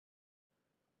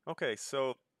Okay,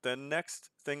 so the next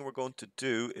thing we're going to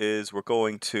do is we're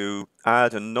going to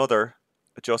add another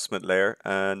adjustment layer,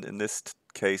 and in this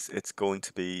case it's going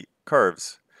to be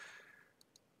curves.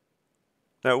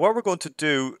 Now what we're going to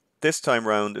do this time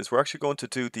round is we're actually going to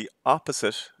do the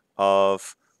opposite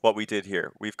of what we did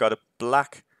here. We've got a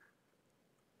black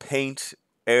paint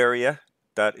area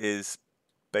that is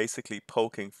basically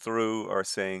poking through or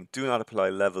saying do not apply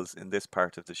levels in this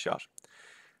part of the shot.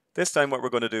 This time what we're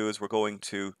going to do is we're going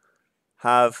to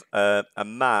have a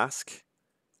mask,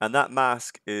 and that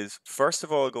mask is first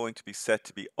of all going to be set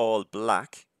to be all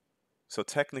black. So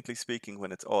technically speaking,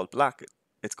 when it's all black,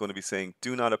 it's going to be saying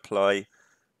do not apply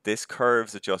this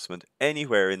curves adjustment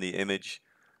anywhere in the image,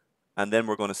 and then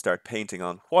we're going to start painting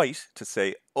on white to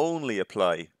say only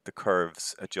apply the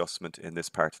curves adjustment in this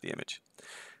part of the image.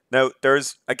 Now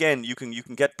there's, again, you can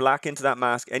get black into that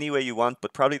mask any way you want,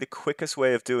 but probably the quickest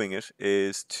way of doing it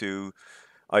is to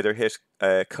either hit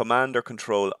Command or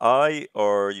Control I,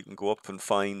 or you can go up and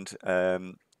find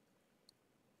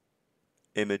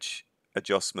Image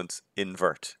Adjustments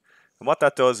Invert. And what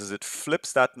that does is it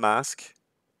flips that mask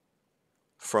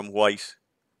from white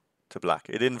to black.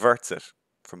 It inverts it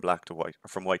from black to white, or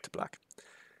from white to black.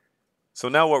 So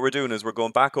now what we're doing is we're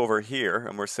going back over here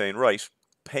and we're saying, right,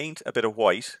 paint a bit of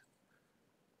white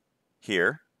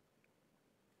here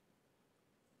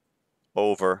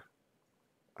over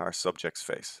our subject's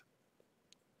face.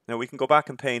 Now we can go back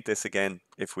and paint this again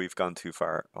if we've gone too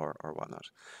far or whatnot.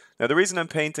 Now the reason I'm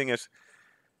painting it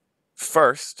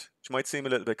first, which might seem a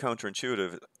little bit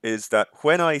counterintuitive, is that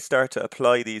when I start to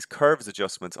apply these curves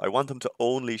adjustments, I want them to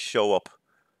only show up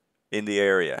in the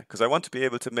area, because I want to be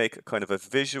able to make kind of a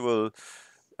visual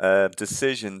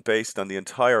decision based on the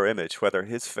entire image, whether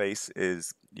his face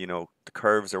is, the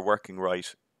curves are working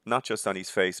right, not just on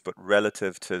his face, but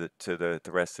relative to the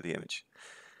rest of the image.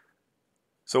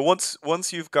 So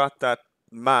once you've got that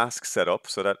mask set up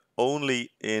so that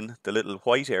only in the little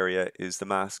white area is the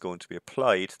mask going to be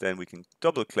applied, then we can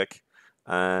double click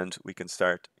and we can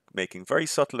start making very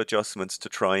subtle adjustments to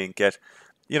try and get,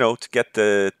 to get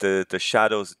the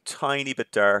shadows a tiny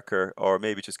bit darker, or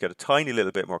maybe just get a tiny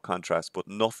little bit more contrast, but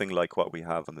nothing like what we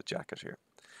have on the jacket here.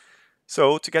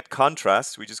 So to get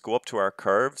contrast, we just go up to our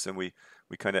curves and we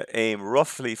kind of aim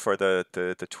roughly for the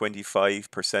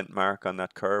 25% mark on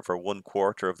that curve, or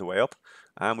 1/4 of the way up,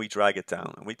 and we drag it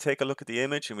down. And we take a look at the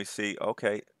image and we see,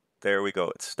 okay, there we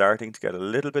go. It's starting to get a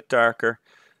little bit darker.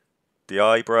 The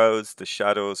eyebrows, the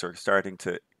shadows are starting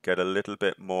to get a little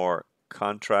bit more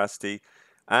contrasty.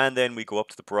 And then we go up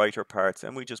to the brighter parts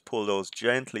and we just pull those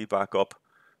gently back up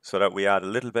so that we add a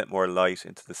little bit more light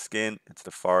into the skin, into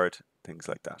the forehead, things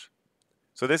like that.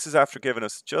 So this is after giving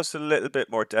us just a little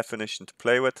bit more definition to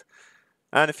play with.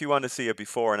 And if you want to see a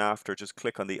before and after, just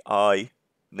click on the eye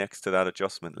next to that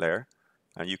adjustment layer,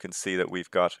 and you can see that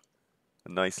we've got a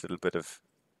nice little bit of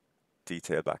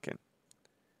detail back in.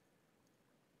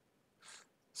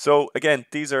 So again,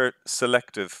 these are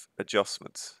selective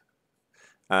adjustments,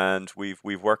 and we've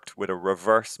worked with a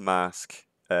reverse mask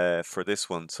for this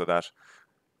one, so that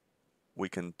we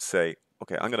can say,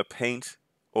 okay, I'm going to paint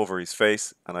over his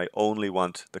face and I only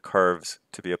want the curves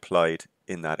to be applied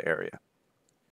in that area.